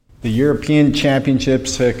The European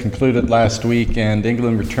Championships concluded last week, and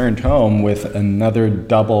England returned home with another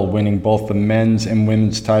double, winning both the men's and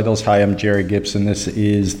women's titles. Hi, I'm Jerry Gibson. This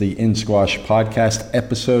is the In Squash Podcast,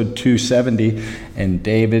 episode 270, and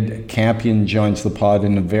David Campion joins the pod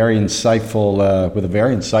in a very insightful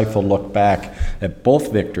look back at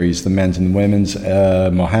both victories, the men's and women's.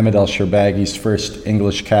 Mohammed El Shorbagy's first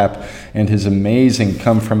English cap, and his amazing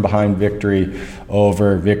come-from-behind victory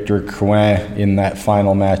over Victor Crouin in that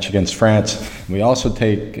final match against France. We also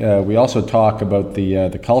talk about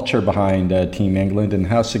the culture behind Team England and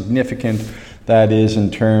how significant that is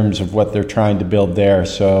in terms of what they're trying to build there.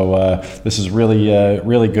 So this is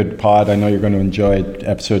really good pod. I know you're going to enjoy it,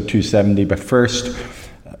 episode 270. But first,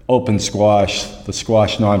 Open Squash, the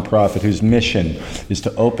squash nonprofit whose mission is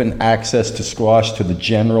to open access to squash to the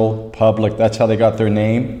general public. That's how they got their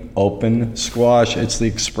name, Open Squash. It's the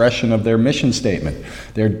expression of their mission statement.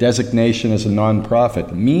 Their designation as a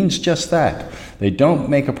nonprofit means just that. They don't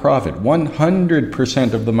make a profit.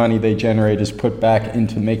 100% of the money they generate is put back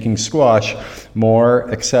into making squash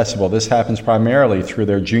more accessible. This happens primarily through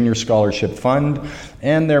their Junior Scholarship Fund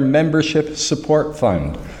and their Membership Support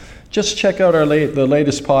Fund. Just check out the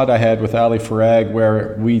latest pod I had with Ali Farag,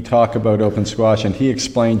 where we talk about Open Squash, and he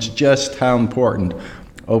explains just how important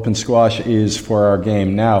Open Squash is for our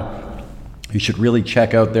game. Now, you should really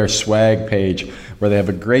check out their swag page, where they have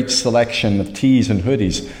a great selection of tees and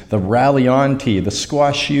hoodies, the Rally On tee, the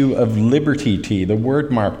Squash U of Liberty tee, the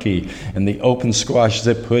Wordmark tee, and the Open Squash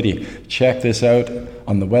Zip hoodie. Check this out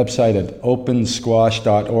on the website at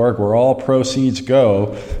opensquash.org, where all proceeds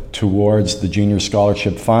go towards the Junior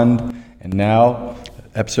Scholarship Fund. And now,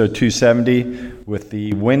 episode 270, with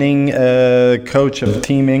the winning coach of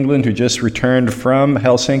Team England, who just returned from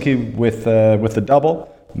Helsinki with the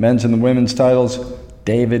double, men's and the women's titles,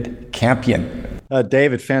 David Campion.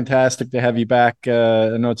 David, fantastic to have you back.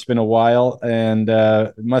 I know it's been a while, and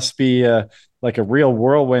it must be like a real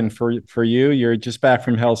whirlwind for you. You're just back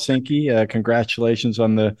from Helsinki. Congratulations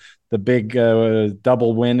on the big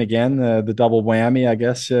double win again, the double whammy, I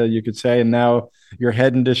guess you could say. And now you're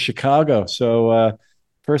heading to Chicago. So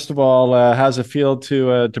first of all, how's it feel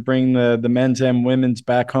to bring the men's and women's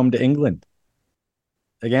back home to England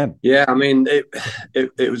again? Yeah, I mean,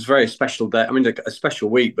 it was a very special day. I mean, a special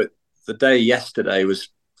week, but the day yesterday was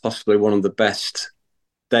possibly one of the best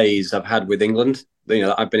days I've had with England,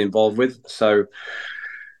 that I've been involved with. So,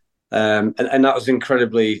 and that was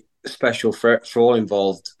incredibly special for all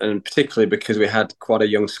involved, and particularly because we had quite a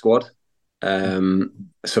young squad.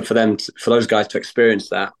 So for those guys to experience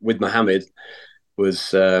that with Mohammed was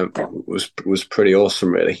pretty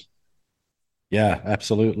awesome, really. Yeah,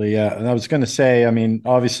 absolutely. Yeah, and I was going to say, I mean,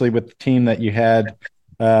 obviously with the team that you had,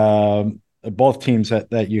 both teams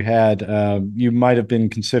that you had, you might have been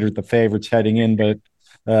considered the favorites heading in, but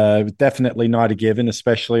definitely not a given,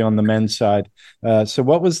 especially on the men's side. So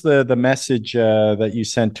what was the message that you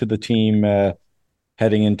sent to the team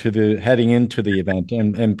heading into the event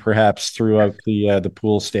and perhaps throughout the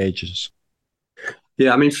pool stages?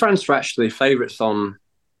 Yeah, I mean, France were actually favourites on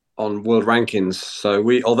world rankings. So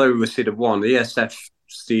although we were seeded one, the ESF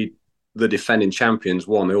seed the defending champions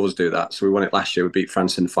won. They always do that. So we won it last year. We beat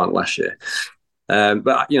France in the final last year.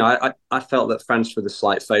 But I felt that France were the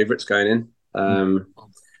slight favourites going in.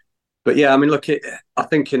 But yeah, I mean, look, I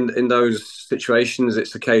think in those situations,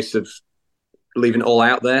 it's a case of leaving it all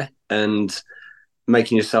out there and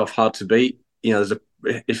making yourself hard to beat.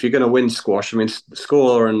 If you're going to win squash, I mean,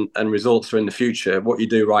 score and results are in the future. What you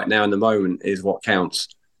do right now in the moment is what counts.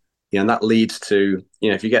 And that leads to,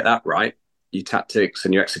 if you get that right, your tactics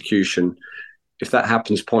and your execution, if that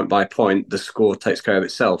happens point by point, the score takes care of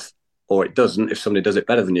itself, or it doesn't if somebody does it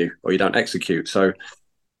better than you or you don't execute. So,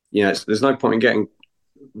 there's no point in getting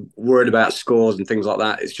worried about scores and things like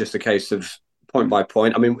that. It's just a case of point by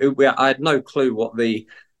point. I mean, I had no clue what the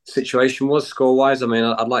situation was score-wise. I mean,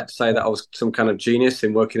 I'd like to say that I was some kind of genius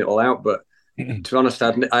in working it all out, but to be honest,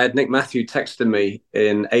 I had Nick Matthew texting me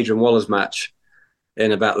in Adrian Waller's match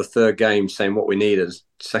in about the third game saying what we needed,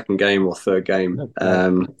 second game or third game.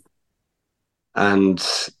 Okay. And,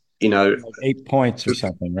 like 8 points or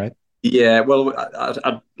something, right? Yeah, well,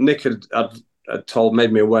 Nick had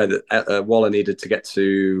made me aware that Waller needed to get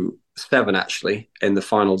to 7 actually in the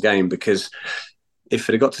final game, because if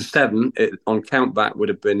it had got to 7, it on count back would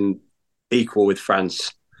have been equal with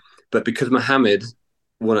France. But because Mohammed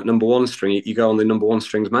won at number 1 string, you go on the number 1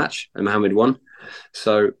 strings match, and Mohammed won.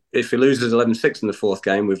 So if he loses 11-6 in the fourth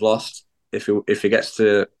game, we've lost. If he gets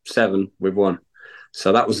to 7, we've won.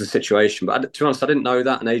 So that was the situation. But to be honest, I didn't know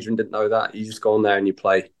that, and Adrian didn't know that. You just go on there and you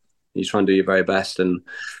play. You try and do your very best. And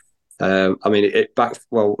I mean,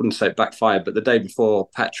 well, I wouldn't say it backfired, but the day before,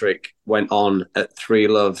 Patrick went on at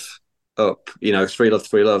 3-love up, 3-love,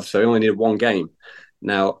 3-love. So he only needed one game.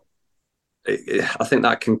 Now, I think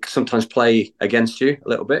that can sometimes play against you a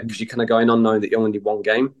little bit because you're kind of going on knowing that you only need one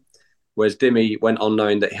game. Whereas Dimmy went on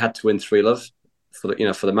knowing that he had to win 3-love for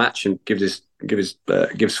the match and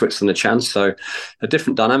give Switzerland a chance. So a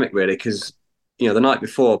different dynamic really, because the night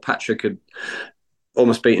before Patrick had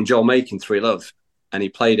almost beaten Joel Making 3-love, and he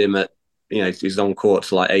played him at his own court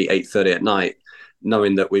to like 8:30 at night,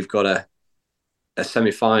 knowing that we've got a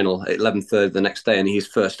semi-final at 11:30 the next day, and he's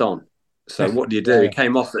first on. So what do you do? Yeah. He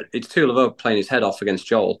came off. It's 2-love playing his head off against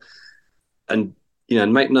Joel, and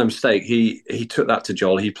make no mistake, he took that to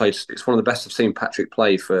Joel. He played. It's one of the best I've seen Patrick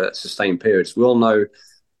play for sustained periods. We all know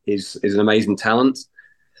he's an amazing talent,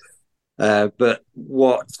 but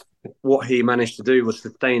what he managed to do was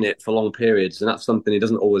sustain it for long periods, and that's something he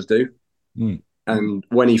doesn't always do. And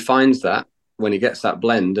when he finds that, when he gets that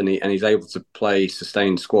blend and he's able to play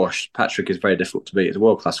sustained squash, Patrick is very difficult to beat. He's a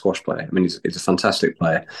world-class squash player. I mean, he's a fantastic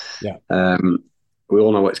player. Yeah. We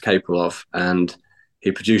all know what he's capable of, and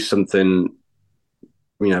he produced something,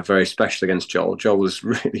 very special against Joel. Joel was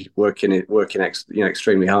really working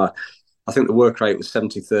extremely hard. I think the work rate was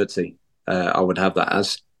 70-30. I would have that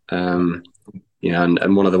as, and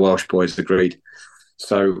one of the Welsh boys agreed.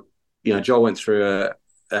 So, Joel went through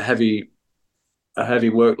a heavy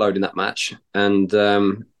workload in that match, and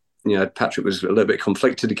Patrick was a little bit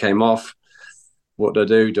conflicted. He came off. What do I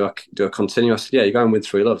do? Do I continue? I said, yeah, you go and win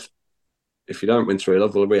 3-love. If you don't win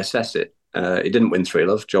 3-love, we'll reassess it. He didn't win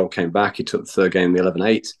 3-love. Joel came back. He took the third game, the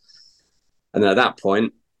 11-8, and then at that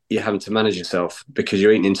point, you're having to manage yourself because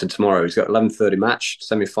you're eating into tomorrow. He's got 11:30 match,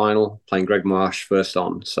 semi-final, playing Greg Marsh first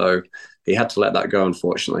on. So he had to let that go,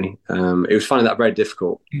 unfortunately. He was finding that very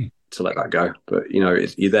difficult to let that go, but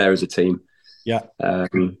you're there as a team. Yeah.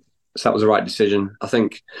 So that was the right decision. I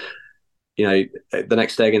think, the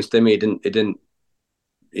next day against Dimmy, it didn't,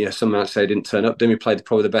 some might say he didn't turn up. Dimmy played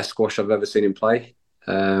probably the best squash I've ever seen him play.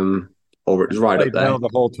 Or it was right up there. Well, the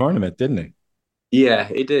whole tournament, didn't he? Yeah,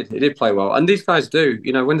 he did. He did play well. And these guys do,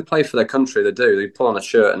 when they play for their country, they do. They pull on a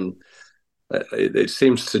shirt and it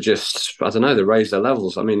seems to just, I don't know, they raise their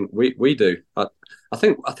levels. I mean, we do. I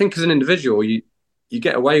think as an individual, you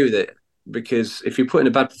get away with it because if you put in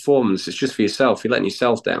a bad performance, it's just for yourself. You're letting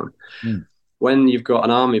yourself down. When you've got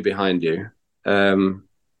an army behind you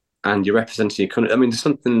and you're representing your country, I mean, there's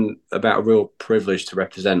something about a real privilege to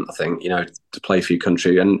represent, I think, to play for your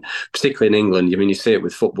country. And particularly in England, I mean, you see it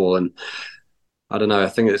with football and I don't know. I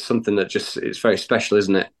think it's something that it's very special,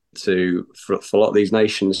 isn't it, for a lot of these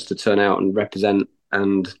nations to turn out and represent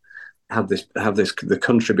and have the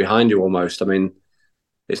country behind you almost. I mean,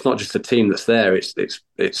 it's not just a team that's there; it's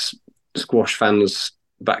squash fans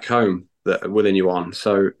back home that are willing you on.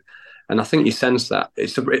 So, and I think you sense that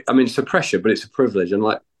it's a pressure, but it's a privilege. And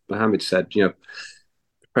like Mohammed said,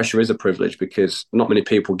 pressure is a privilege because not many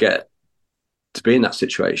people get to be in that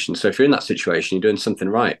situation. So if you're in that situation, you're doing something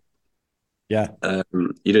right. Yeah,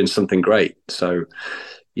 you're doing something great. So,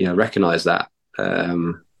 recognize that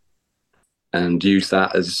and use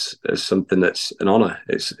that as something that's an honor.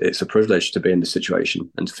 It's a privilege to be in this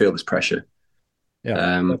situation and to feel this pressure.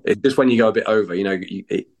 Yeah, it's just when you go a bit over,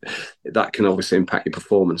 that can obviously impact your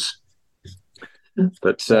performance.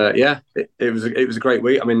 But it was a great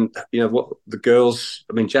week. I mean, what the girls.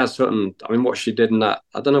 I mean, Jazz Hutton. I mean, what she did in that.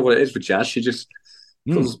 I don't know what it is with Jazz. She just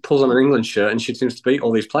pulls on an England shirt and she seems to beat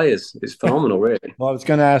all these players. It's phenomenal, really. Well, I was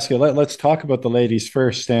going to ask you. Let's talk about the ladies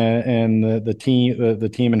first and the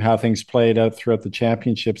team and how things played out throughout the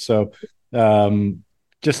championship. So,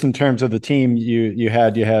 just in terms of the team, you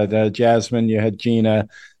had Jasmine, you had Gina,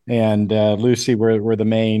 and Lucy were the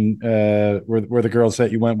main were the girls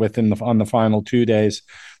that you went with on the final 2 days.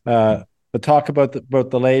 But talk about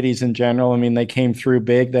the ladies in general. I mean, they came through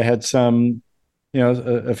big. They had some.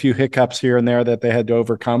 A few hiccups here and there that they had to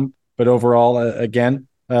overcome. But overall, again,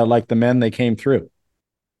 like the men, they came through.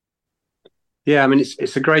 Yeah, I mean,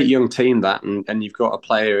 it's a great young team, that. And you've got a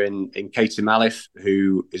player in Katie Malif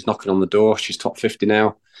who is knocking on the door. She's top 50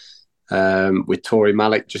 now, with Tori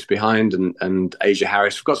Malik just behind and Asia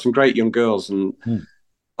Harris. We've got some great young girls. And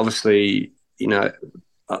obviously, I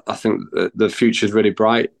think the future is really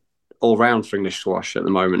bright all round for English squash at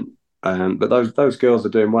the moment. But those girls are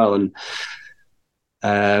doing well. And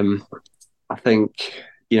I think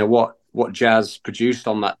what Jazz produced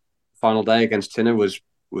on that final day against Tinner was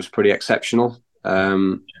pretty exceptional.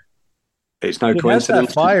 It's no coincidence. She has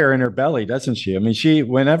that fire in her belly, doesn't she? I mean,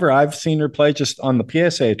 whenever I've seen her play just on the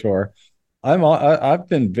PSA tour, I've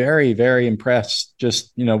been very, very impressed.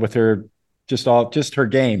 Just with her, just her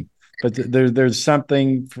game. but there's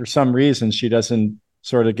something, for some reason she doesn't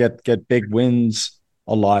sort of get big wins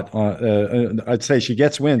a lot. I'd say she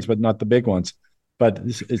gets wins, but not the big ones. But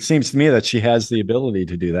it seems to me that she has the ability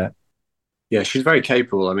to do that. Yeah, she's very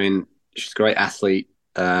capable. I mean, she's a great athlete.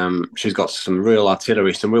 She's got some real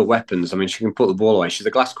artillery, some real weapons. I mean, she can put the ball away. She's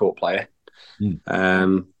a glass court player.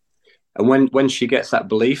 Mm. And when she gets that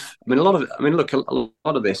belief, I mean, look, a lot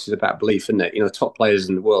of this is about belief, isn't it? You know, the top players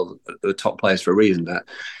in the world are the top players for a reason. That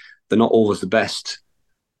they're not always the best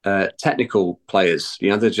technical players. You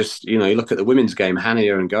know, they're just, you know, you look at the women's game,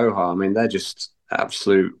 Hania and Gohar. I mean, they're just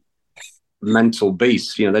absolute mental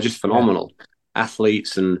beasts. You know, they're just Yeah. phenomenal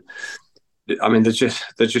athletes, and I mean, they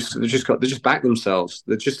just back themselves.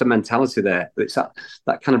 There's just a mentality there. It's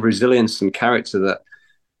that kind of resilience and character that,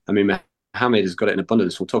 I mean, Mohammed has got it in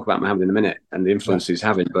abundance. We'll talk about Mohammed in a minute and the influence he's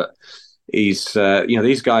having, but he's, you know,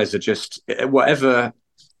 these guys are just whatever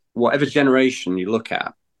generation you look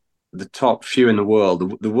at, the top few in the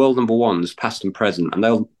world, the world number ones, past and present, and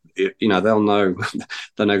they'll know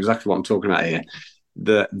they'll know exactly what I'm talking about here.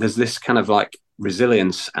 There's this kind of like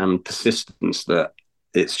resilience and persistence that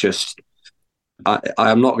it's just, I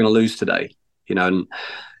am not going to lose today, you know, and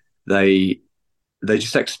they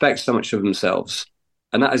just expect so much of themselves,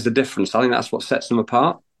 and that is the difference. I think that's what sets them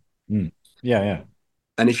apart. Mm. Yeah, yeah.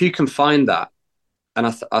 And if you can find that, and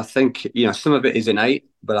I think, you know, some of it is innate,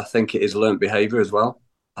 but I think it is learned behavior as well.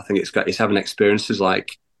 I think it's having experiences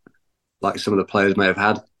like some of the players may have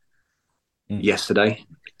had yesterday,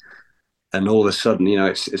 and all of a sudden, you know,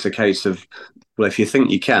 it's a case of, well, if you think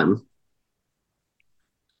you can,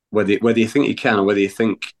 whether you think you can or whether you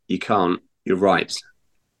think you can't, you're right.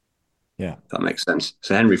 Yeah. If that makes sense.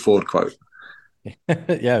 It's a Henry Ford quote.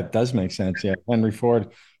 Yeah, it does make sense. Yeah, Henry Ford.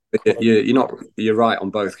 You're right on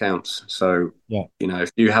both counts. So, Yeah, you know,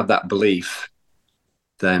 if you have that belief,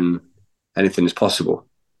 then anything is possible.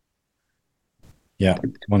 yeah,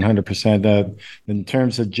 100%. In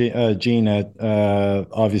terms of Gina,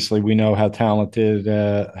 obviously we know how talented,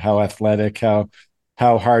 how athletic, how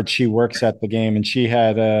hard she works at the game, and she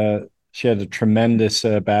had a tremendous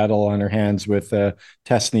battle on her hands with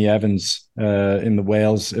Tessney Evans in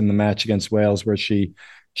the match against Wales, where she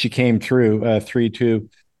came through 3-2.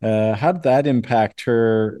 How did that impact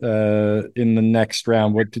her in the next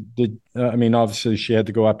round? What I mean, obviously she had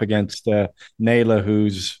to go up against Nayla,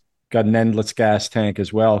 who's got an endless gas tank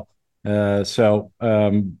as well. What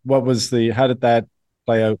was how did that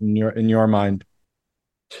play out in your mind?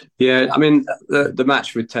 Yeah, I mean, the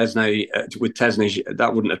match with Tesney,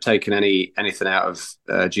 that wouldn't have taken anything out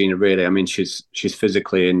of Gina, really. I mean, she's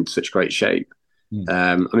physically in such great shape.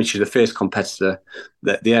 Mm. I mean, she's a fierce competitor.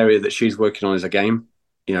 The area that she's working on is a game,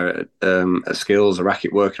 you know, a skills, a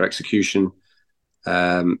racket work, her execution,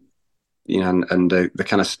 you know, and the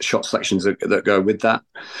kind of shot selections that go with that.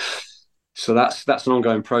 So that's an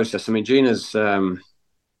ongoing process. I mean, Gina's,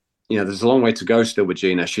 you know, there's a long way to go still with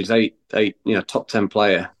Gina. She's eight, you know, top 10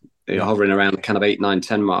 player, you know, hovering around the kind of 8, 9,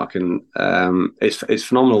 10 mark, and it's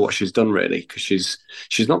phenomenal what she's done, really, because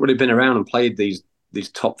she's not really been around and played these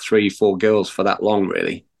top 3, 4 girls for that long,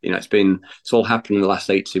 really. You know, it's all happened in the last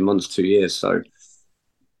 18 months, 2 years. So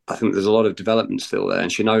I think there's a lot of development still there,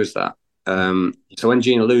 and she knows that. So when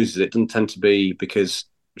Gina loses, it doesn't tend to be because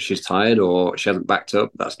she's tired or she hasn't backed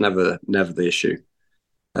up. That's never the issue.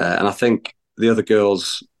 And I think the other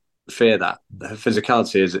girls fear that. Her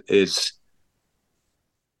physicality is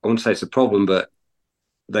I wouldn't say it's a problem, but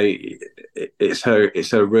it's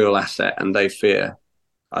her real asset, and I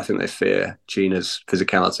think they fear Gina's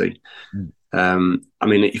physicality. I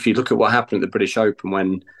mean, if you look at what happened at the British Open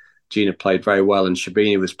when Gina played very well and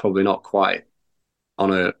Shabini was probably not quite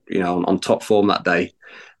on top form that day,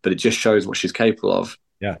 but it just shows what she's capable of.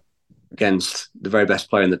 Yeah, against the very best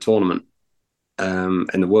player in the tournament, in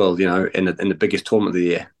the world, you know, in the biggest tournament of the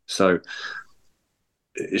year. So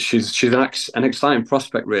she's an exciting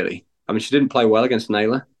prospect, really. I mean, she didn't play well against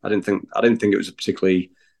Naylor. I didn't think it was a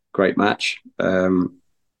particularly great match. You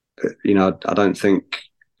know, I don't think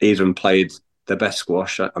either of them played their best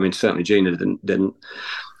squash. I mean, certainly Gina didn't.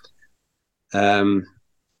 But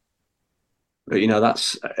you know,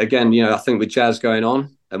 that's again, you know, I think with Jazz going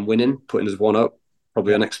on and winning, putting us one up,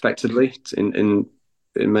 probably unexpectedly in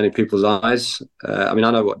many people's eyes. I mean,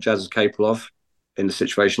 I know what Jazz is capable of in a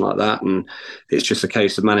situation like that, and it's just a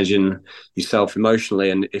case of managing yourself emotionally.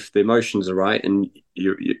 And if the emotions are right, and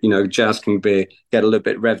you know, Jazz can get a little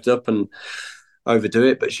bit revved up and overdo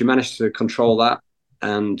it, but she managed to control that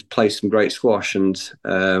and play some great squash. And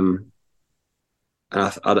I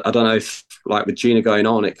don't know if, like with Gina going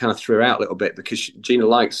on, it kind of threw her out a little bit, because Gina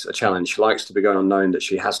likes a challenge. She likes to be going on knowing that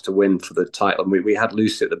she has to win for the title. And we had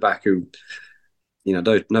Lucy at the back, who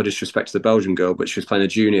no disrespect to the Belgian girl, but she was playing a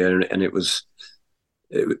junior, and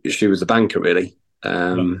she was the banker really.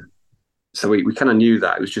 Yeah. So we kind of knew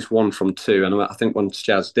that it was just one from two, and I think once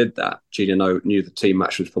Jazz did that, Gina knew the team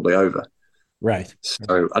match was probably over. Right.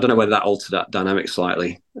 So I don't know whether that altered that dynamic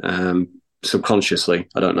slightly, subconsciously.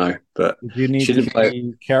 I don't know, but Did you need she to didn't play.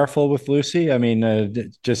 be careful with Lucy? I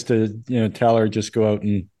mean, just to tell her just go out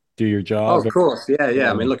and do your Oh, job. of course, yeah, yeah. I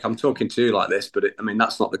Yeah. mean, look, I'm talking to you like this, but I mean,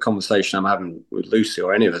 that's not the conversation I'm having with Lucy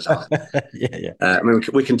or any of us are. Yeah. Yeah. I mean,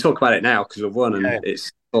 we can talk about it now because we've won Yeah. and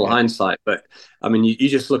it's all Yeah. hindsight. But I mean, you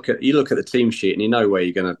just look at the team sheet and you know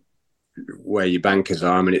where your bankers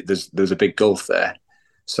are. I mean, there's a big gulf there.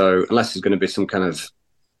 So unless there's going to be some kind of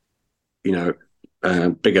you know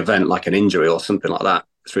big event like an injury or something like that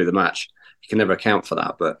through the match, you can never account for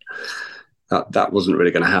that. But that wasn't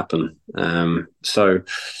really going to happen. So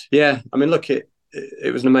yeah, I mean, look, it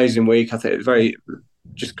was an amazing week. I think it's very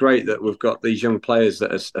just great that we've got these young players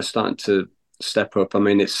that are starting to step up. I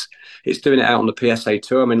mean, it's doing it out on the PSA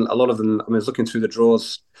tour. I mean, a lot of them. I mean, I was looking through the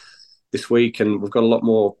draws this week, and we've got a lot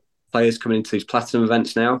more players coming into these platinum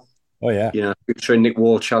events now. Oh yeah. Nick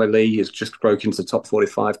Wall, Charlie Lee has just broke into the top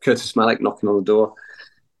 45. Curtis Malik knocking on the door.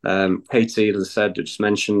 Katie, as I said, just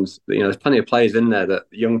mentioned, there's plenty of players in there that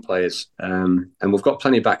young players, and we've got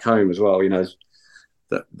plenty back home as well.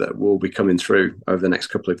 That will be coming through over the next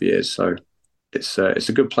couple of years. So it's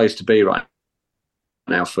a good place to be right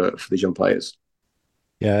now for these young players.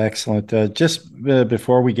 Yeah, excellent. Just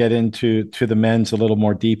before we get into the men's a little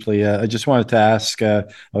more deeply, I just wanted to ask.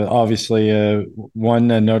 Obviously, one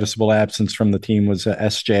noticeable absence from the team was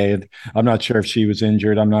SJ. And I'm not sure if she was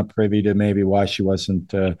injured. I'm not privy to maybe why she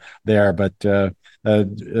wasn't there. But do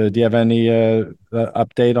you have any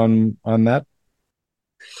update on that?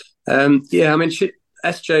 Yeah, I mean,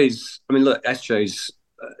 SJ's. I mean, look, SJ's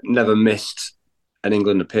never missed an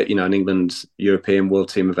England European World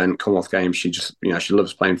Team event, Commonwealth Games. She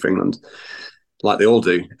loves playing for England, like they all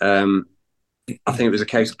do. I think it was a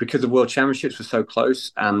case because the World Championships were so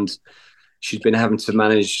close, and she's been having to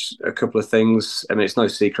manage a couple of things. I mean, it's no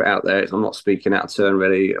secret out there. I'm not speaking out of turn,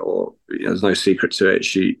 really, or there's no secret to it.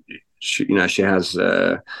 She has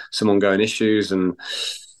some ongoing issues, and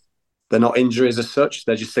they're not injuries as such.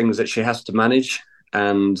 They're just things that she has to manage,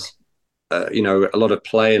 and a lot of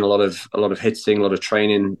play and a lot of hitting, a lot of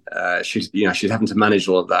training. She's having to manage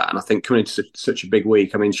all of that, and I think coming into such a big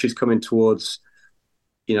week. I mean, she's coming towards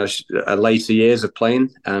later years of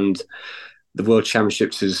playing, and the World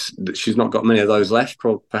Championships she's not got many of those left,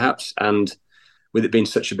 perhaps, and with it being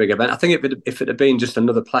such a big event, I think if it had been just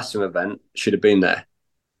another platinum event, she'd have been there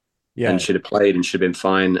and Yeah. she'd have played and she'd have been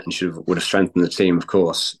fine and would have strengthened the team, of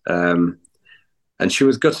course. And she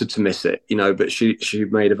was gutted to miss it, but she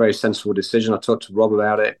made a very sensible decision. I talked to Rob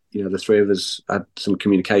about it. The three of us had some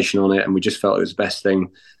communication on it, and we just felt it was the best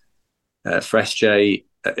thing for SJ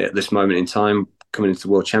at this moment in time. Coming into the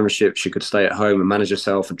World Championship, she could stay at home and manage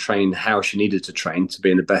herself and train how she needed to train to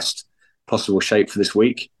be in the best possible shape for this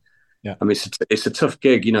week. Yeah. I mean, it's a tough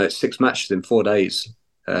gig. It's 6 matches in 4 days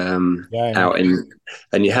Yeah, I know. out in,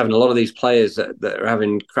 and you're having a lot of these players that are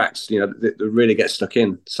having cracks. That really get stuck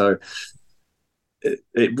in. So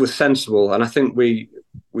it was sensible, and I think we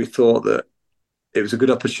thought that it was a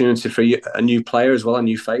good opportunity for a new player as well, a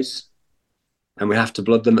new face, and we have to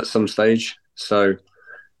blood them at some stage. So,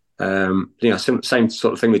 same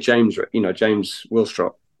sort of thing with James. James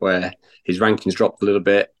Wilstrop, where his rankings dropped a little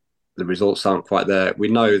bit, the results aren't quite there. We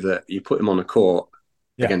know that you put him on a court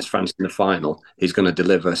Yeah. against France in the final, he's going to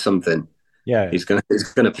deliver something. Yeah. He's going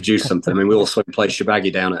to produce something. I mean, we also play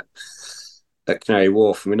Shorbagy down at Canary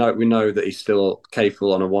Wharf, and we know that he's still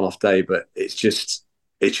capable on a one-off day, but it's just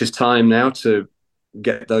time now to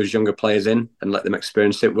get those younger players in and let them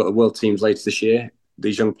experience it. We've got the world teams later this year.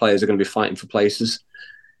 These young players are going to be fighting for places.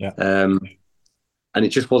 Yeah. And it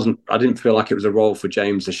just wasn't. I didn't feel like it was a role for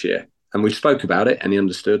James this year. And we spoke about it, and he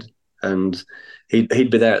understood, and he'd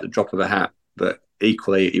be there at the drop of a hat. But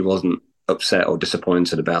equally, he wasn't upset or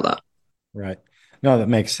disappointed about that. Right. No, that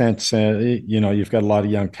makes sense. You've got a lot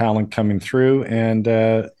of young talent coming through, and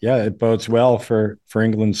yeah, it bodes well for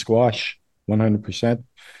England squash, 100%.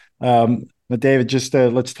 But David, just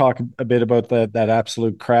let's talk a bit about that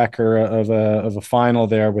absolute cracker of a final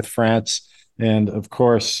there with France, and of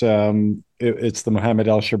course, it's the Mohammed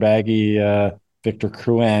El Shorbagy Victor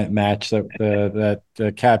Crouin match that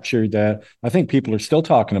captured. I think people are still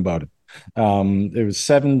talking about it. It was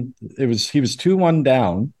seven. He was 2-1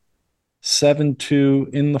 down,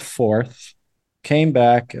 7-2 in the fourth, came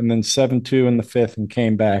back, and then 7-2 in the fifth, and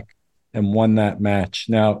came back and won that match.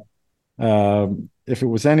 Now, if it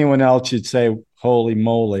was anyone else, you'd say, holy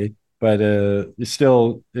moly. but it's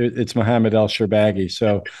Mohammed El Shorbagy.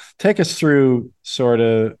 So take us through sort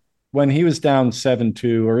of when he was down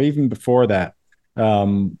 7-2, or even before that.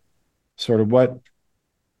 Sort of what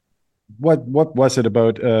was it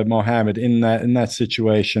about Mohammed in that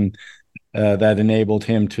situation that enabled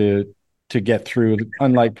him to get through,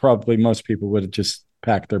 unlike probably most people would have just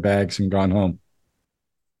packed their bags and gone home.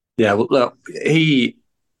 Yeah, well, look, he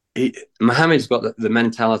Mohammed's got the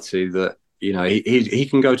mentality that he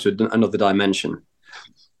can go to another dimension,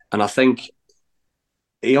 and I think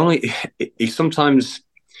he sometimes,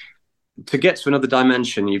 to get to another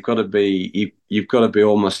dimension, you've got to be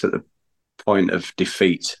almost at the point of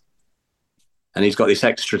defeat, and he's got this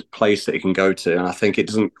extra place that he can go to, and I think it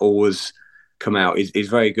doesn't always come out. He's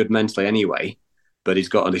very good mentally anyway, but he's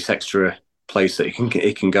got this extra place that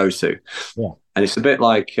he can go to, Yeah. and it's a bit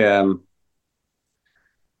like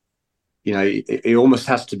he almost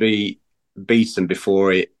has to be beaten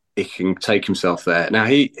before he can take himself there. Now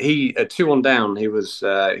he at 2-1 down, he was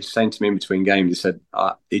he's saying to me in between games,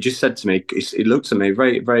 he just said to me, he looked at me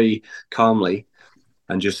very very calmly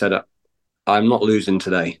and just said, "I'm not losing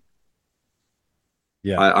today.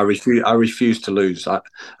 Yeah. I refuse to lose. I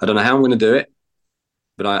don't know how I'm going to do it,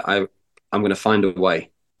 but I'm going to find a way."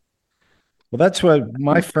 Well, that's what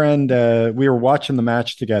my friend, we were watching the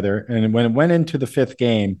match together. And when it went into the fifth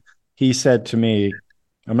game, he said to me,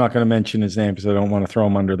 I'm not going to mention his name because I don't want to throw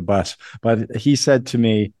him under the bus, but he said to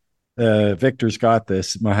me, Victor's got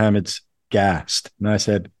this. Mohammed's gassed. And I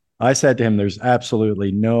said to him, there's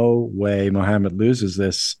absolutely no way Mohammed loses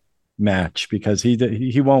this match because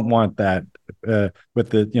he won't want that with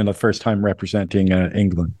the first time representing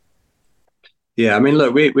England. Yeah, I mean,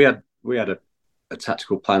 look, we had a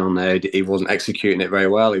tactical plan on there. He wasn't executing it very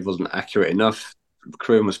well. He wasn't accurate enough.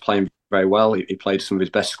 Crouin was playing very well. He played some of his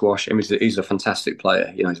best squash. I mean, he's a fantastic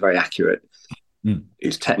player. He's very accurate. Mm.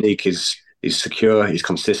 His technique is secure. He's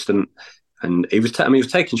consistent, and he was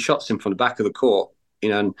taking shots in from the back of the court.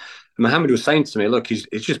 And Mohammed was saying to me, "Look, he's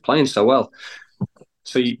just playing so well."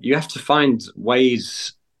 So you have to find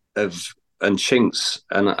ways of and chinks,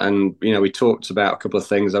 and we talked about a couple of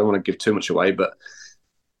things. I don't want to give too much away, but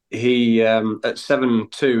he at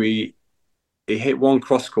 7-2, he hit one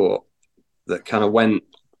cross court that kind of went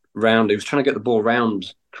round. He was trying to get the ball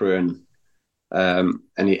round Crouin, and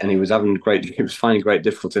he was finding great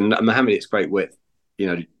difficulty. And Mohammed, it's great width,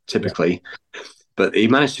 typically, but he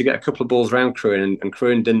managed to get a couple of balls round Crouin, and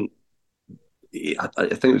Crouin didn't. I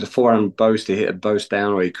think it was a forehand boast. He hit a boast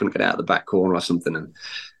down, or he couldn't get out of the back corner or something,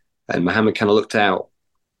 and Mohammed kind of looked out,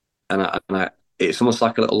 and it's almost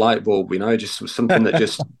like a little light bulb, just something that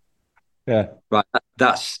just Yeah. right.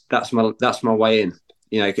 That's my way in. Do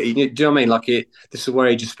you know what I mean? Like this is where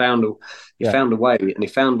he just found a way, and he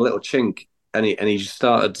found a little chink, and he just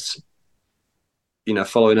started,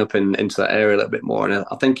 following up into that area a little bit more. And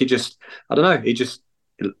I think I don't know,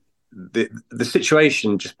 the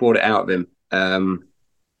situation just brought it out of him.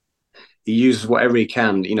 He uses whatever he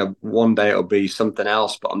can. One day it'll be something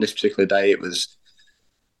else, but on this particular day, it was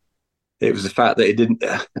the fact that he didn't.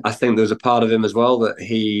 I think there was a part of him as well that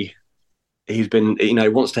he's been, he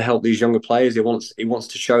wants to help these younger players. He wants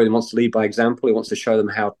to show them, he wants to lead by example. He wants to show them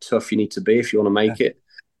how tough you need to be if you want to make it.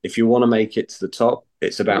 If you want to make it to the top,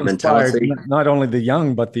 it's about mentality. Not only the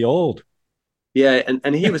young, but the old. Yeah,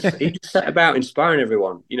 and he just set about inspiring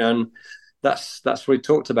everyone, and that's what he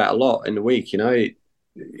talked about a lot in the week.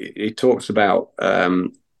 He talks about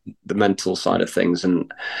the mental side of things,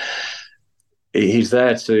 and he's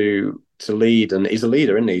there to lead, and he's a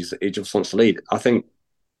leader, isn't he? He just wants to lead. I think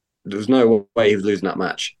there was no way he was losing that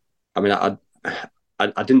match. I mean, I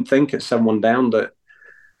didn't think at 7-1 down that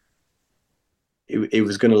he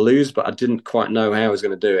was going to lose, but I didn't quite know how he was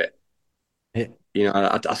going to do it.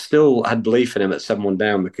 I still had belief in him at 7-1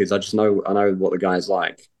 down because I know what the guy's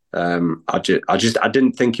like. I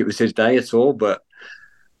didn't think it was his day at all, but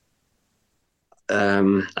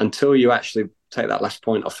until you actually take that last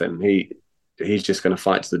point off him, he's just going to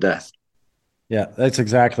fight to the death. Yeah, that's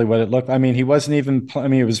exactly what it looked. I mean, he wasn't even. I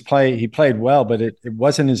mean, he played well, but it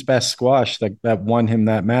wasn't his best squash that won him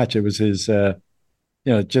that match. It was his,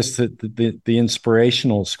 just the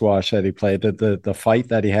inspirational squash that he played, the fight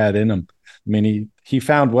that he had in him. I mean, he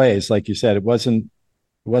found ways, like you said. It wasn't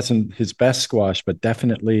his best squash, but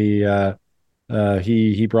definitely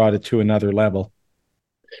he brought it to another level.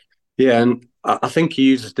 Yeah, and I think he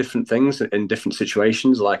uses different things in different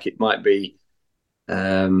situations. Like it might be.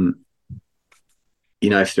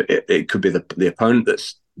 If it could be the opponent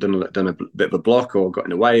that's done a bit of a block or got in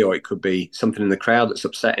the way, or it could be something in the crowd that's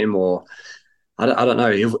upset him, or I don't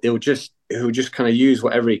know. He'll just kind of use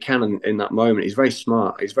whatever he can in that moment. He's very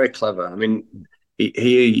smart. He's very clever. I mean,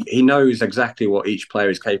 he knows exactly what each player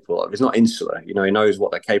is capable of. He's not insular. You know, he knows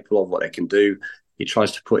what they're capable of, what they can do. He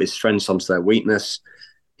tries to put his strengths onto their weakness.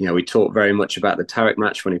 You know, we talked very much about the Tarek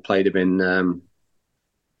match when he played him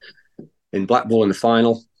in Blackpool in the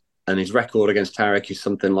final, and his record against Tarek is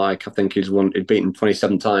something like, I think he'd beaten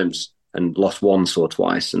 27 times and lost once or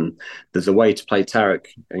twice. And there's a way to play Tarek.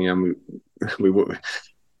 And, you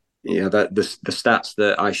know, the stats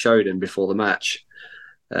that I showed him before the match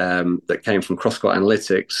that came from CrossCourt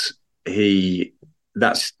Analytics,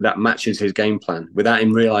 that matches his game plan without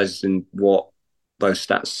him realizing what those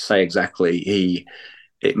stats say exactly.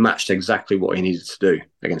 It matched exactly what he needed to do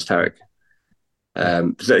against Tarek.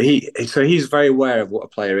 So he's very aware of what a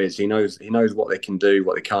player is. He knows what they can do,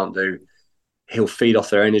 what they can't do. He'll feed off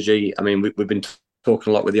their energy. I mean, we've been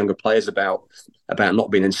talking a lot with younger players about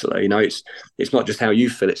not being insular. You know, it's not just how you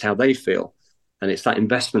feel, it's how they feel. And it's that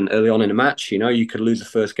investment early on in a match. You know, you could lose the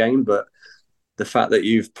first game, but the fact that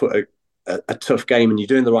you've put a tough game and you're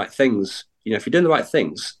doing the right things, you know, if you're doing the right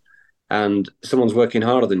things and someone's working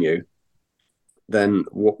harder than you, then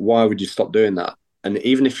why would you stop doing that? And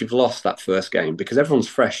even if you've lost that first game, because everyone's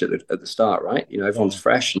fresh at the start, right? You know, everyone's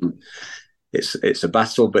fresh and it's a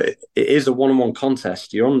battle, but it is a one-on-one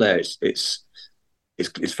contest. You're on there. It's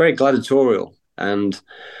very gladiatorial, and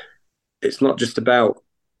it's not just about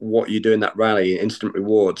what you do in that rally, instant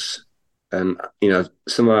rewards. And you know,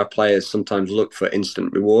 some of our players sometimes look for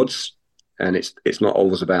instant rewards, and it's not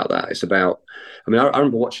always about that. It's about, I mean, I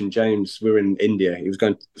remember watching James. We were in India. He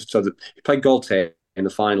played Gaultier in the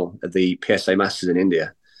final of the PSA Masters in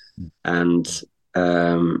India, and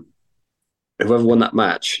whoever won that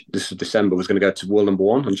match, this was December, was going to go to world number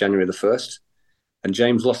one on January the 1st. And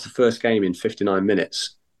James lost the first game in 59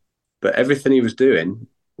 minutes. But everything he was doing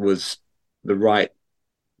was the right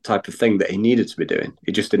type of thing that he needed to be doing.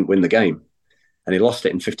 He just didn't win the game. And he lost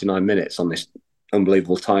it in 59 minutes on this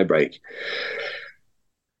unbelievable tiebreak.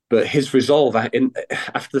 But his resolve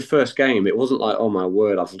after the first game, it wasn't like, oh my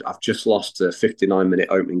word, I've just lost a 59-minute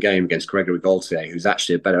opening game against Gregory Gaultier, who's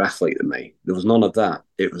actually a better athlete than me. There was none of that.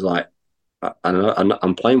 It was like,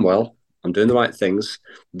 I'm playing well. I'm doing the right things.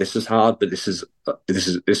 This is hard, but this is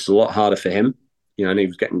a lot harder for him. You know, and he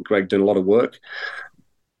was getting Greg doing a lot of work.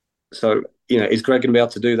 So, you know, is Greg going to be able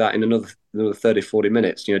to do that in another 30, 40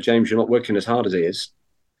 minutes? You know, James, you're not working as hard as he is.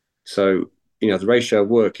 So, you know, the ratio of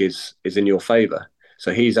work is in your favour.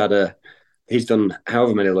 So he's done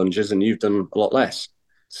however many lunges and you've done a lot less.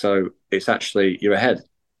 So it's actually, you're ahead.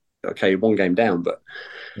 Okay, one game down, but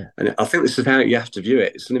yeah. And I think this is how you have to view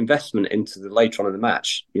it. It's an investment into the later on in the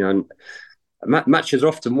match. You know, and matches are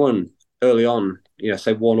often won early on. You know,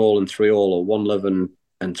 say 1-1 and 3-1, or 1-1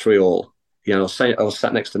 and 3-1. You know, I was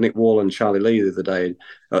sat next to Nick Wall and Charlie Lee the other day.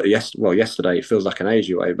 Yesterday. It feels like an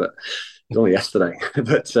age away, but it was only yesterday.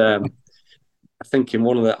 But I think in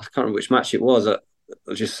one of I can't remember which match it was. I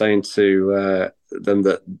was just saying to them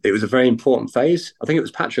that it was a very important phase. I think it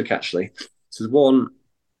was Patrick actually. So there's one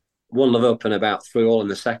love up and about 3-3 in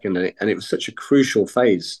the second, and it was such a crucial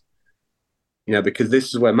phase, you know, because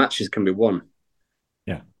this is where matches can be won.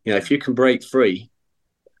 Yeah, you know, if you can break free,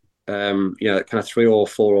 you know, kind of 3-3,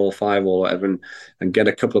 4-3, 5-3, whatever, and get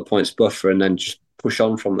a couple of points buffer, and then just push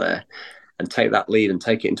on from there and take that lead and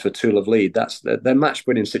take it into a 2-love lead. They're match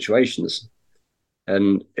winning situations,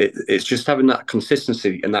 and it's just having that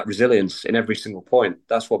consistency and that resilience in every single point.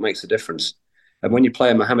 That's what makes a difference. And when you play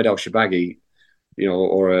a Mohammed El Shorbagy, you know,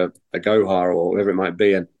 or a Gohar or whatever it might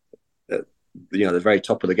be, and you know, the very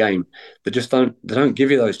top of the game, they don't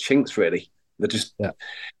give you those chinks really. They're just,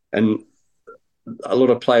 and a lot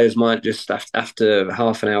of players might just after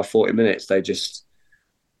half an hour, 40 minutes, they just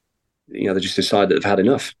decide that they've had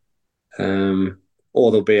enough,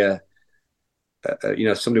 or there'll be you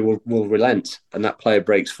know, somebody will relent and that player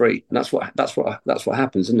breaks free, and that's what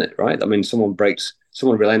happens, isn't it? Right? I mean, someone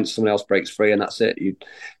relents, someone else breaks free, and that's it.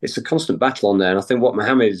 It's a constant battle on there, and I think what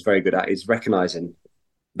Mohammed is very good at is recognizing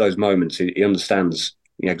those moments. He understands,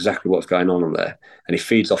 you know, exactly what's going on there, and he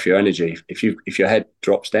feeds off your energy. If your head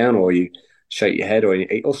drops down or you shake your head, or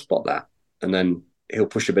he'll spot that, and then he'll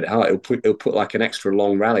push a bit hard. He'll put like an extra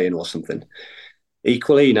long rally in or something.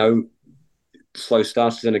 Equally, you know, slow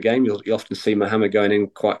starters in a game, you'll often see Mohammed going in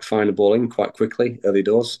firing the ball in quite quickly, early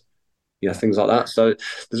doors, you know, things like that. So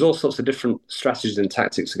there's all sorts of different strategies and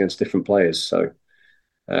tactics against different players. So,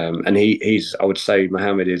 and he's, I would say,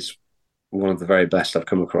 Mohammed is one of the very best I've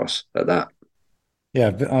come across at that.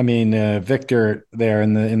 Yeah, I mean, Victor there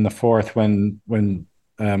in the fourth when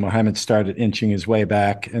Mohammed started inching his way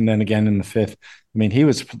back, and then again in the fifth. I mean, he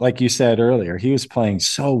was, like you said earlier, he was playing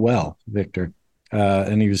so well, Victor.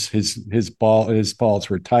 and his balls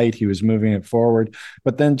were tight. He was moving it forward,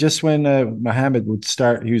 but then just when Mohammed would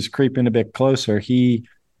start, he was creeping a bit closer. It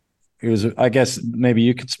was, I guess, maybe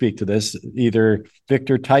you could speak to this. Either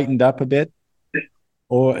Victor tightened up a bit,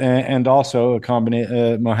 or and also a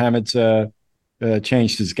combination. Mohammed's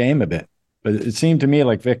changed his game a bit, but it seemed to me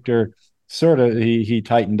like Victor sort of he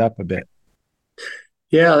tightened up a bit.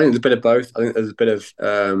 Yeah, I think there's a bit of both. I think there's a bit of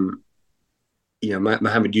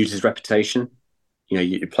Mohammed used his reputation.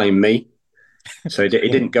 You're playing me, so he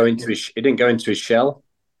didn't go into his shell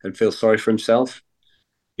and feel sorry for himself.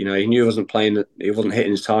 He knew he wasn't playing. He wasn't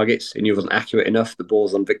hitting his targets. He knew he wasn't accurate enough. The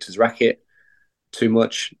ball's on Victor's racket too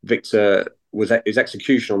much. Victor his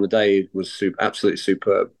execution on the day was absolutely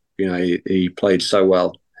superb. He played so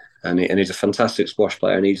well, and he's a fantastic squash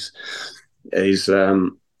player, and he's he's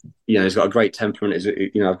got a great temperament.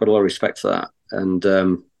 I've got a lot of respect for that, and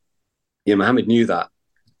Mohammed knew that,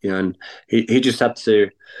 and he just had to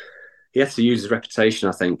use his reputation,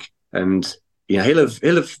 I think, and he'll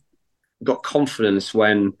have got confidence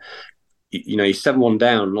when you're 7-1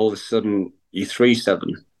 down, and all of a sudden you're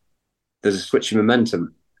 3-7. There's a switch in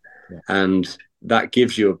momentum, and that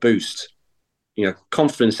gives you a boost.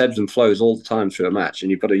 Confidence ebbs and flows all the time through a match,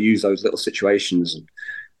 and you've got to use those little situations,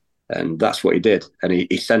 and that's what he did. And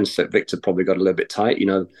he sensed that Victor probably got a little bit tight.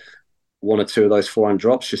 One or two of those forehand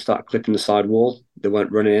drops just started clipping the side wall. They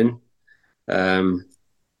weren't running in.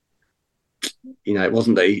 It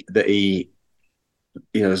wasn't that he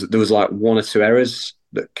there was like one or two errors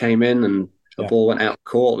that came in, and a ball went out of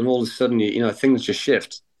court, and all of a sudden, things just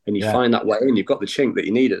shift, and you find that way, and you've got the chink that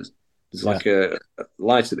you needed. There's like a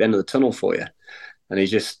light at the end of the tunnel for you, and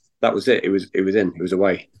that was it. It was in. It was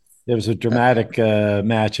away. It was a dramatic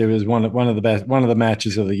match. It was one of the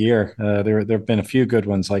matches of the year. There have been a few good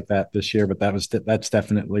ones like that this year, but that's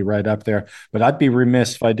definitely right up there. But I'd be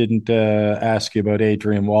remiss if I didn't ask you about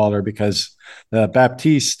Adrian Waller, because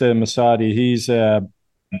Baptiste Masadi, he's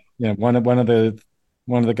one of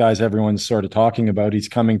the guys everyone's sort of talking about. He's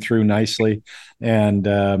coming through nicely, and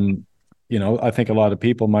I think a lot of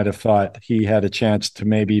people might have thought he had a chance to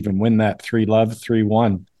maybe even win that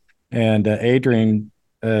 3-1, and Adrian.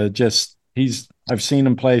 I've seen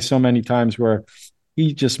him play so many times where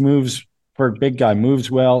he just moves, for a big guy,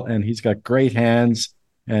 moves well, and he's got great hands,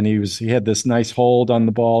 and he had this nice hold on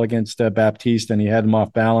the ball against Baptiste, and he had him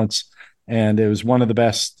off balance, and it was one of the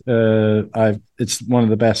best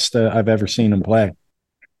I've ever seen him play.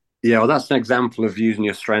 Yeah, well, that's an example of using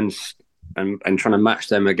your strengths and trying to match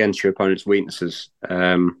them against your opponent's weaknesses.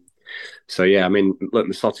 So yeah, I mean, look,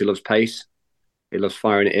 Massotti loves pace. He loves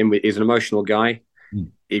firing it in. He's an emotional guy.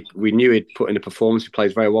 We knew he'd put in a performance. He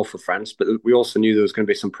plays very well for France, but we also knew there was going to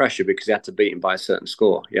be some pressure because he had to beat him by a certain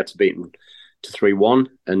score. He had to beat him to 3-1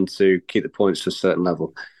 and to keep the points to a certain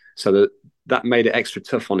level. So that made it extra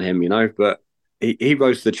tough on him, but he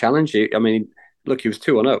rose to the challenge. He was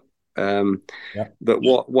 2-0 up. But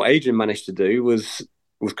what Adrian managed to do was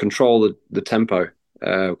control the tempo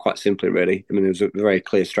quite simply, really. There was a very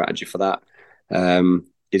clear strategy for that.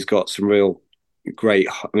 He's got some real great.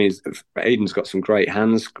 Aiden's got some great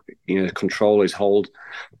hands. Control his hold.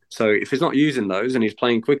 So if he's not using those and he's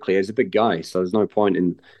playing quickly, he's a big guy. So there's no point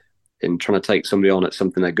in trying to take somebody on at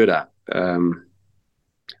something they're good at. And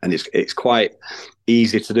it's quite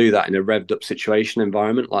easy to do that in a revved up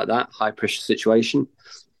environment like that, high pressure situation.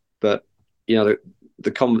 But the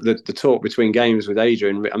talk between games with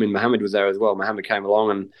Adrian. Mohammed was there as well. Mohammed came along,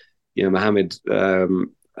 and Mohammed.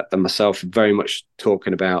 And myself very much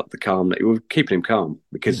talking about the calm, that we were keeping him calm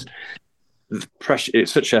because the pressure,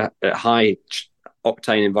 it's such a high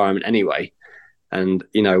octane environment anyway, and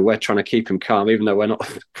we're trying to keep him calm, even though we're not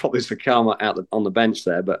probably so calm out on the bench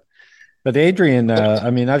there. But Adrian,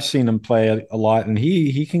 I've seen him play a lot, and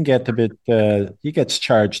he can get a bit. He gets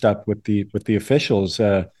charged up with the officials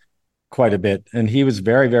quite a bit, and he was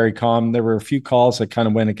very, very calm. There were a few calls that kind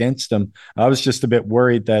of went against him. I was just a bit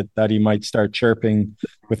worried that he might start chirping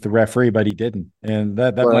with the referee, but he didn't. And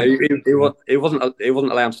he wasn't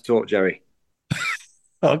allowed to talk, Jerry.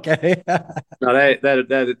 Okay. No,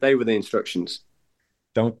 they were the instructions.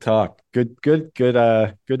 Don't talk. Good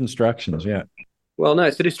instructions. Yeah. Well, no,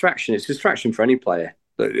 it's a distraction. It's a distraction for any player.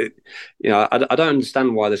 But I don't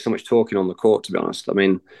understand why there's so much talking on the court, to be honest.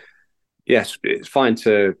 Yes, it's fine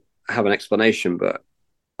to have an explanation, but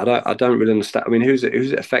I don't really understand. Who's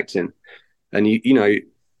it affecting? And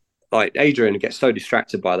like Adrian gets so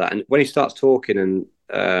distracted by that, and when he starts talking and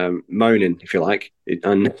moaning, if you like,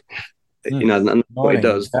 and what he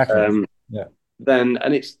does, exactly. then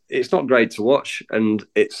it's not great to watch, and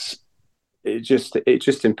it just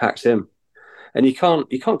impacts him. And you can't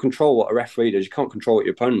control what a referee does. You can't control what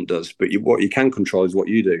your opponent does. But what you can control is what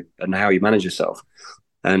you do and how you manage yourself.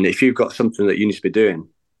 And if you've got something that you need to be doing,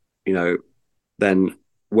 you know, then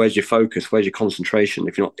where's your focus? Where's your concentration?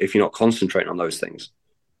 If you're not concentrating on those things.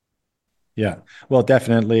 Yeah, well,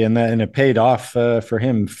 definitely, and it paid off for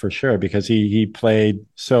him for sure because he played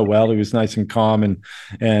so well. He was nice and calm,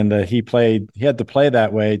 and he had to play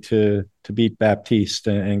that way to beat Baptiste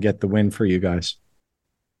and get the win for you guys.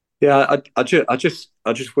 Yeah, I just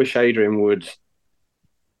wish Adrian would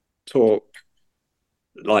talk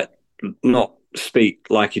like not speak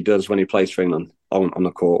like he does when he plays for England on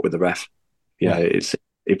the court with the ref. Yeah.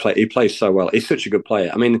 He plays so well. He's such a good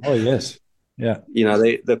player. I mean, Oh yes. Yeah.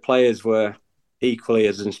 the players were equally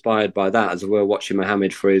as inspired by that as they were watching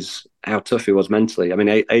Mohammed for his how tough he was mentally. I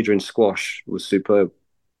mean, Adrian's squash was superb.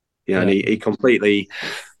 And Yeah. he completely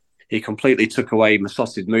took away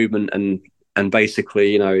Massossi's movement and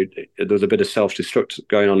basically, there was a bit of self-destruct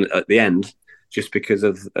going on at the end just because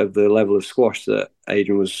of the level of squash that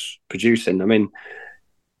Adrian was producing. I mean,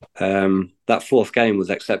 that fourth game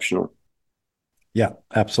was exceptional. Yeah,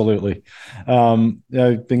 absolutely.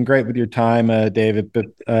 It's been great with your time, David.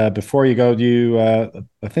 But before you go,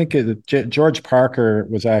 I think George Parker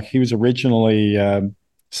he was originally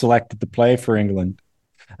selected to play for England,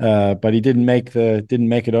 but he didn't make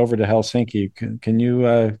it over to Helsinki. Can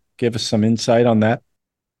you give us some insight on that?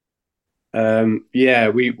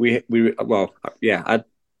 Yeah, yeah, I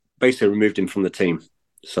basically removed him from the team.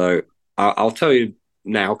 So I'll tell you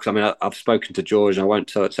now because I mean I've spoken to George and I won't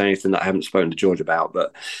say anything that I haven't spoken to George about.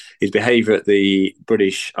 But his behaviour at the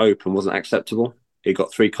British Open wasn't acceptable. He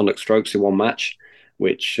got 3 conduct strokes in one match,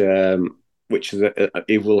 which is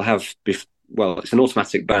he will have. Well, it's an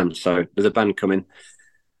automatic ban, so there's a ban coming.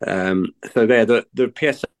 So the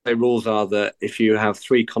PSA rules are that if you have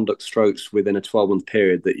 3 conduct strokes within a 12-month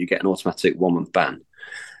period, that you get an automatic 1-month ban.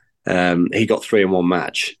 He got 3 in one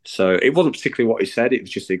match, so it wasn't particularly what he said. It was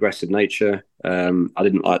just the aggressive nature. I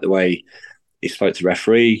didn't like the way he spoke to the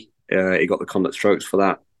referee. He got the conduct strokes for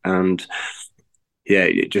that, and yeah,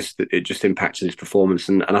 it just impacted his performance.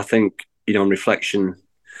 And I think on reflection,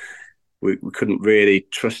 we couldn't really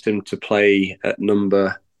trust him to play at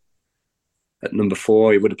number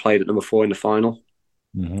 4. He would have played at number 4 in the final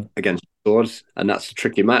against Swords, and that's a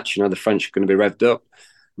tricky match. The French are going to be revved up.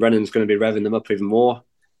 Rennan's going to be revving them up even more.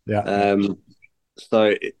 Yeah.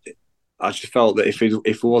 So I just felt that if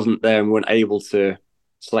he wasn't there and we weren't able to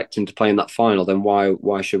select him to play in that final, then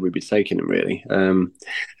why should we be taking him really?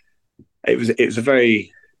 It was a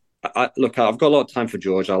very look. I've got a lot of time for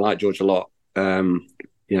George. I like George a lot.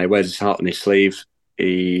 He wears his heart on his sleeve.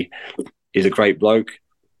 He's a great bloke.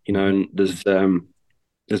 And there's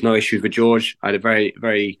no issues with George. I had a very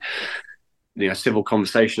very civil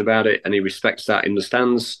conversation about it, and he respects that in the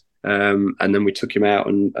stands. And then we took him out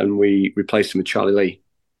and we replaced him with Charlie Lee.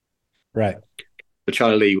 Right. But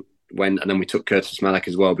Charlie Lee went, and then we took Curtis Malek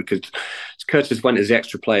as well because Curtis went as the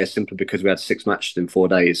extra player simply because we had 6 matches in 4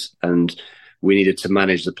 days and we needed to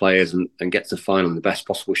manage the players and get to the final in the best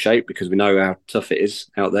possible shape because we know how tough it is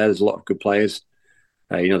out there. There's a lot of good players.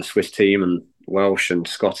 The Swiss team and Welsh and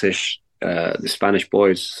Scottish, the Spanish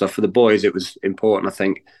boys. So for the boys, it was important, I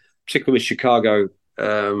think, particularly with Chicago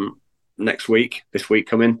this week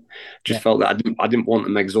coming. Just felt that I didn't want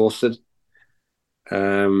them exhausted.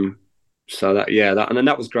 So and then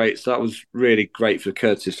that was great. So that was really great for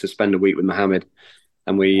Curtis to spend a week with Mohammed,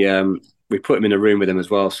 and we put him in a room with him as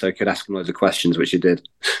well, so he could ask him loads of questions, which he did.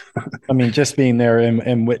 I mean, just being there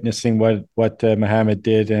and witnessing what Mohammed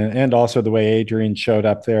did, and also the way Adrian showed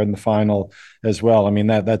up there in the final as well. I mean,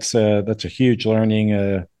 that's a huge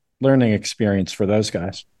learning experience for those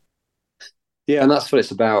guys. Yeah, and that's what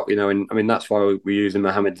it's about, And I mean, that's why we're using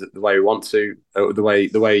Mohammed the way we want to, the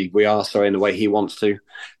way we are, sorry, and the way he wants to.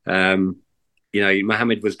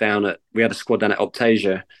 Mohammed was we had a squad down at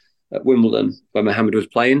Optasia at Wimbledon where Mohammed was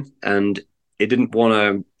playing, and it didn't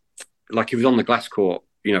want to, he was on the glass court,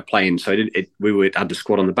 playing. So we had the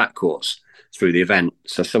squad on the back courts through the event.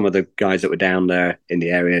 So some of the guys that were down there in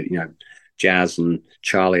the area, Jazz and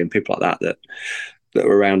Charlie and people like that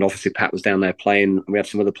were around. Obviously, Pat was down there playing, and we had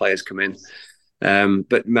some other players come in.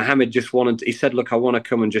 But Mohammed just he said, look, I want to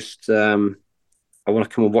come and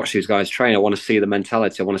watch these guys train. I want to see the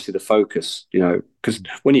mentality. I want to see the focus, because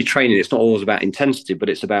when you're training, it's not always about intensity, but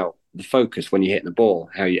it's about the focus when you're hitting the ball,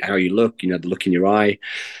 how you look, the look in your eye,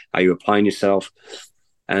 how you applying yourself.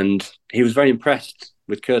 And he was very impressed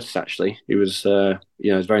with Curtis, actually. He was,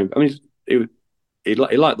 was very, I mean, he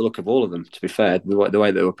liked the look of all of them, to be fair, the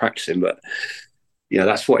way they were practicing, but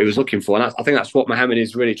that's what he was looking for. And I think that's what Mohammed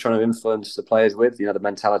is really trying to influence the players with, the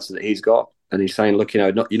mentality that he's got. and he's saying, look,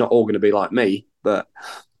 you're not all going to be like me, but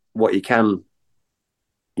what you can,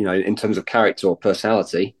 in terms of character or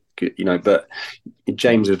personality, but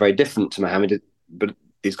James is very different to Mohammed, but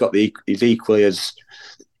he's equally as,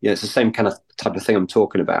 it's the same kind of type of thing I'm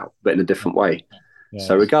talking about, but in a different way. Yeah.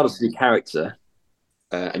 So regardless of your character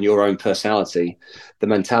and your own personality, the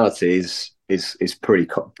mentality is pretty.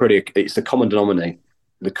 It's the common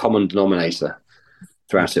denominator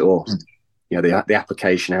throughout it all. The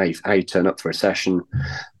application, how you turn up for a session,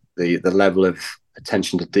 the level of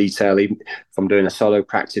attention to detail, even from doing a solo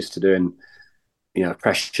practice to doing,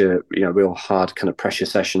 pressure, real hard kind of pressure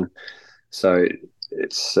session. So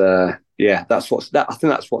it's I think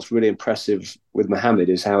that's what's really impressive with Mohammed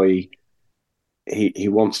is how he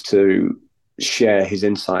wants to share his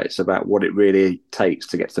insights about what it really takes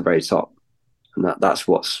to get to the very top, and that's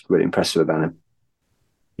what's really impressive about him.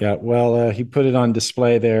 Yeah, well, he put it on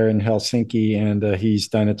display there in Helsinki, and he's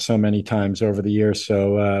done it so many times over the years.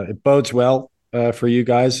 So it bodes well for you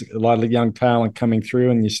guys. A lot of young talent coming through,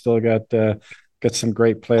 and you still got some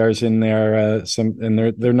great players in there.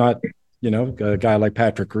 And they're not, a guy like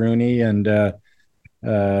Patrick Rooney and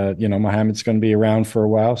Mohammed's going to be around for a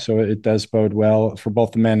while, so it does bode well for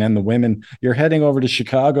both the men and the women. You're heading over to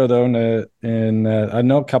Chicago though in I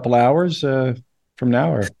know a couple hours from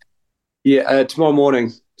now, or tomorrow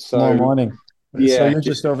morning. Tomorrow morning. Yeah. So you're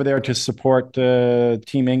just over there to support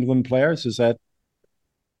Team England players, is that?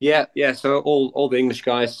 Yeah. So all the English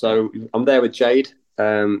guys. So I'm there with Jade.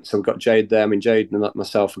 So we've got Jade there. I mean, Jade and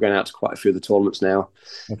myself are going out to quite a few of the tournaments now.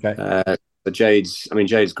 Okay. But Jade's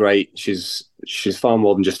great. She's far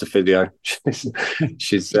more than just a physio.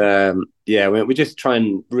 she's we just try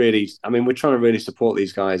and really. I mean, we're trying to really support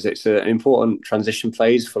these guys. It's an important transition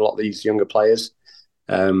phase for a lot of these younger players.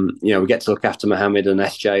 We get to look after Mohammed and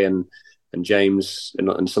SJ and James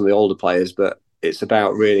and some of the older players, but it's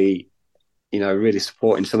about really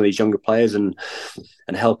supporting some of these younger players and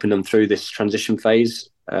helping them through this transition phase.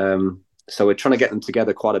 So we're trying to get them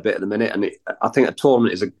together quite a bit at the minute, and I think a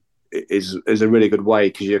tournament is a really good way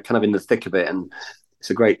because you're kind of in the thick of it, and it's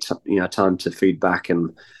a great time to feed back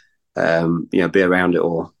and be around it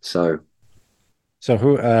all. So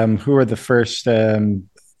who are the first?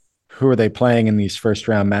 Who are they playing in these first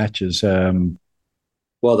round matches?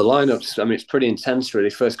 Well, the lineups, I mean, it's pretty intense, really.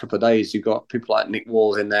 First couple of days, you've got people like Nick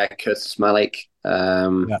Walls in there, Curtis Malik.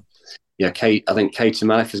 Kate. I think Katie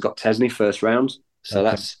Malik has got Tesney first round. So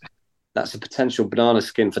okay. That's a potential banana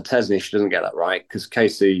skin for Tesney if she doesn't get that right, because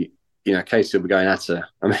Casey will be going at her.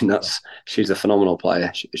 I mean, she's a phenomenal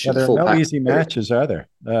player. She's there are no easy matches, are there?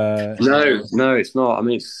 No, it's not. I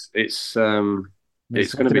mean,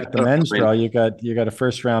 it's going to be the men's draw. You got a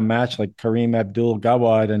first round match like Kareem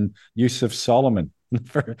Abdul-Gawad and Yusuf Solomon.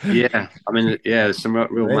 There's some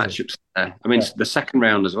real matchups there. I mean, the second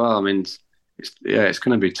round as well. I mean, it's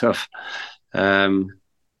going to be tough. I mean,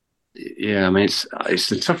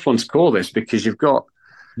 it's a tough one to call this because you've got.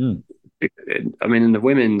 I mean, in the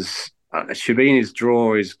women's, Shabini's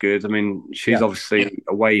draw is good. I mean, she's obviously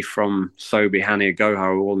away from Sobi, Hania,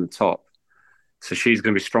 Gohar, all on the top. So she's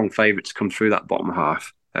going to be strong favourite to come through that bottom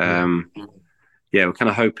half. We're kind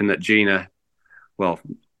of hoping that Gina, well,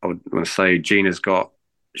 I would want to say Gina's got,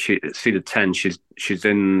 seeded 10. She's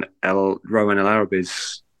in Rowan El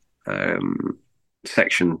Arabi's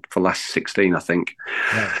section for last 16, I think.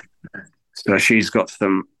 Yeah. So she's got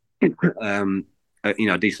some,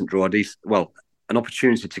 a decent draw, an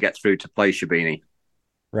opportunity to get through to play Shabini.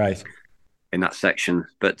 Right. In that section.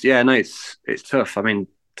 But it's tough. I mean,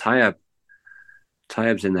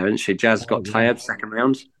 Tayyab's in there, isn't she? Jazz got Tayyab second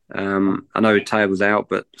round. I know Tayyab was out,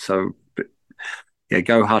 but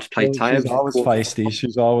go hard to play Tayyab. She's always feisty.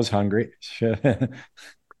 She's always hungry.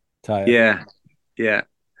 Tayyab. Yeah.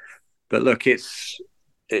 But look, it's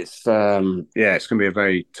going to be a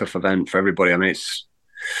very tough event for everybody. I mean, is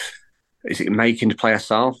it making to play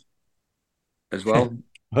Asal as well?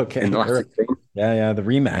 Okay. In the last 16? Yeah, the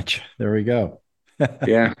rematch. There we go.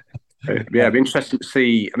 Yeah. It'd be interesting to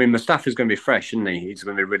see. I mean, Mustafa's going to be fresh, isn't he? He's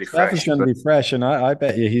going to be really fresh. Mustafa's going to be fresh, and I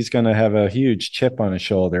bet you he's going to have a huge chip on his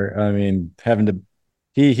shoulder. I mean,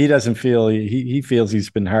 he doesn't feel he feels he's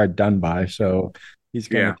been hard done by, so he's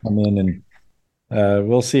going to come in and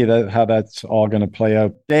we'll see how that's all going to play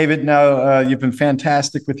out. David, now you've been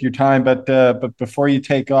fantastic with your time, but before you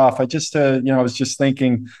take off, I just I was just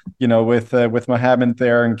thinking, with Mohammed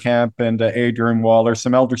there in camp and Adrian Waller,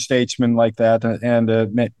 some elder statesmen like that, and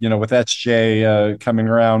with SJ coming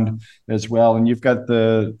around as well, and you've got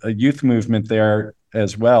the youth movement there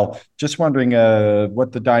as well. Just wondering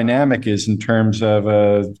what the dynamic is in terms of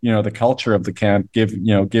the culture of the camp, given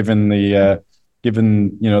the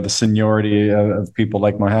given the seniority of people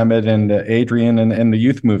like Mohammed and Adrian and the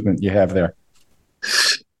youth movement you have there.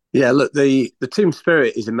 Yeah, look, the team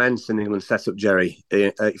spirit is immense in England setup, Jerry.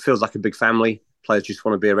 It feels like a big family. Players just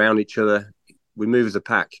want to be around each other. We move as a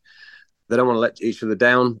pack. They don't want to let each other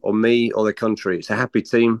down, or me, or the country. It's a happy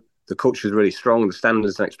team. The culture is really strong. The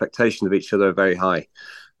standards and expectations of each other are very high.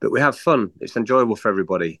 But we have fun. It's enjoyable for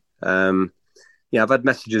everybody. I've had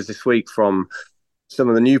messages this week from some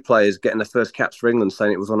of the new players getting their first caps for England,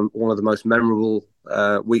 saying it was one of the most memorable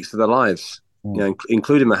weeks of their lives.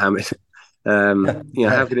 Including Mohammed. How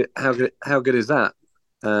good is that?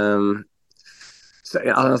 So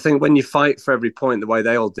I think when you fight for every point the way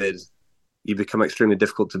they all did, you become extremely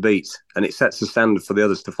difficult to beat, and it sets the standard for the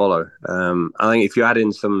others to follow. I think if you add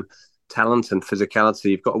in some talent and physicality,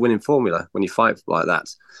 you've got a winning formula when you fight like that.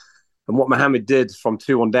 And what Mohammed did from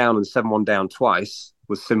 2-1 down and 7-1 down twice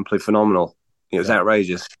was simply phenomenal. It was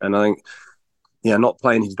outrageous. And I think, not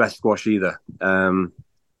playing his best squash either. Finding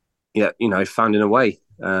a way.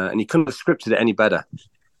 And he couldn't have scripted it any better.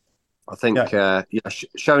 I think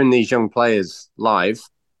showing these young players live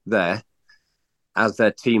there as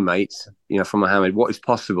their teammates, from Mohammed, what is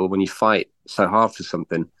possible when you fight so hard for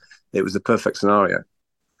something, it was the perfect scenario.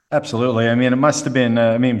 Absolutely. I mean, it must have been,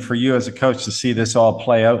 for you as a coach to see this all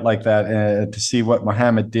play out like that, to see what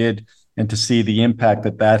Mohammed did and to see the impact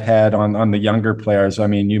that had on the younger players. I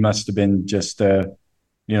mean, you must have been just,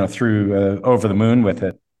 through over the moon with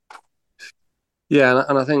it. Yeah.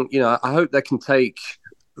 And I think, I hope they can take,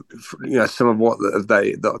 some of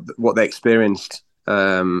what they experienced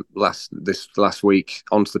last week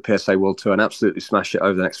onto the PSA World Tour and absolutely smash it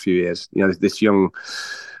over the next few years. This young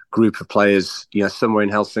group of players, some were in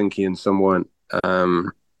Helsinki and some weren't.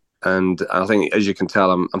 And I think, as you can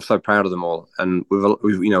tell, I'm so proud of them all. And we've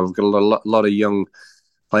got a lot of young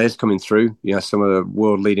players coming through. Some of the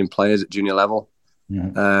world leading players at junior level.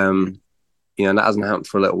 And that hasn't happened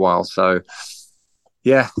for a little while. So,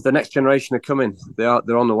 the next generation are coming.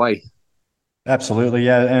 They're on the way. Absolutely,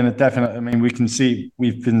 yeah, and it definitely. I mean, we've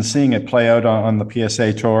been seeing it play out on the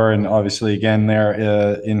PSA Tour, and obviously again there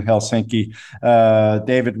in Helsinki.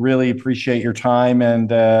 David, really appreciate your time,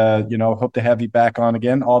 and hope to have you back on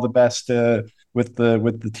again. All the best with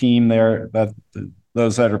the team there,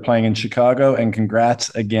 those that are playing in Chicago, and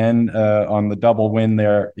congrats again on the double win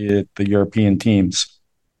there at the European teams.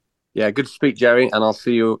 Yeah, good to speak, Jerry, and I'll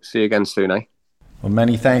see you again soon, eh? Well,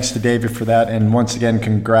 many thanks to David for that, and once again,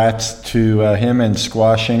 congrats to him and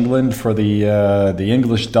Squash England for the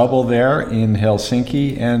English double there in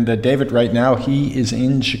Helsinki. And David, right now, he is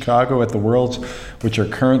in Chicago at the Worlds, which are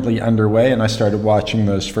currently underway. And I started watching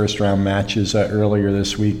those first round matches earlier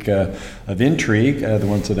this week of intrigue. The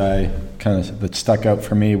ones that stuck out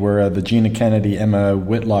for me were the Gina Kennedy-Emma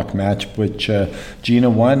Whitlock match, which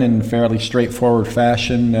Gina won in fairly straightforward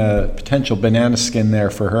fashion. Potential banana skin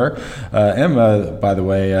there for her. Emma, by the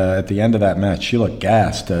way, at the end of that match, she looked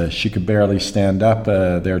gassed. She could barely stand up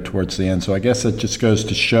there towards the end. So I guess it just goes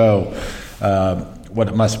to show what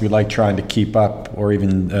it must be like trying to keep up or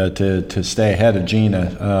even to stay ahead of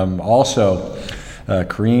Gina. Also,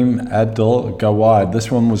 Kareem Abdul-Gawad.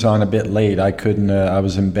 This one was on a bit late. I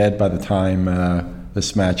was in bed by the time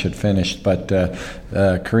this match had finished, but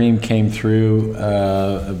Kareem came through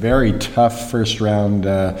a very tough first round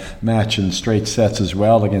match in straight sets as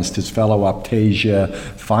well against his fellow Optasia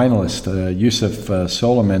finalist, Yusuf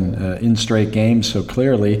Soliman, in straight games. So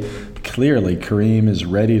clearly Kareem is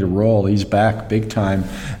ready to roll. He's back big time,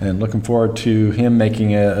 and looking forward to him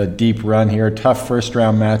making a deep run here. Tough first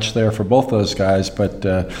round match there for both those guys, but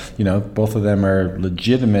both of them are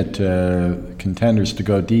legitimate contenders to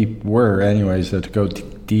go deep. To go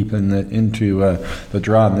deep into the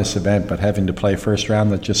draw in this event, but having to play first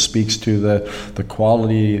round, that just speaks to the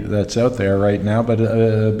quality that's out there right now. But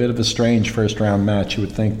a bit of a strange first round match. You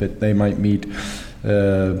would think that they might meet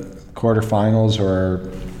quarterfinals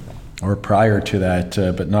or prior to that,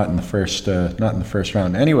 but not in the first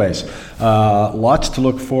round. Anyways, lots to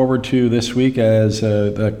look forward to this week, as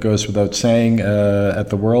that goes without saying, at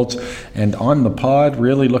the Worlds. And on the pod,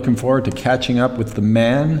 really looking forward to catching up with the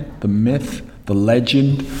man, the myth, the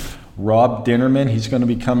legend, Rob Dinnerman. He's going to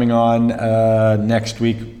be coming on next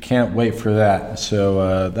week. Can't wait for that.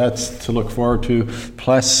 So that's to look forward to,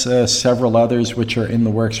 plus several others which are in the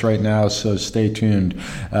works right now. So stay tuned.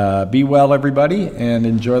 Be well, everybody, and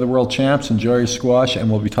enjoy the World Champs. Enjoy your squash, and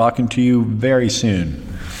we'll be talking to you very soon.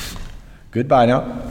 Goodbye now.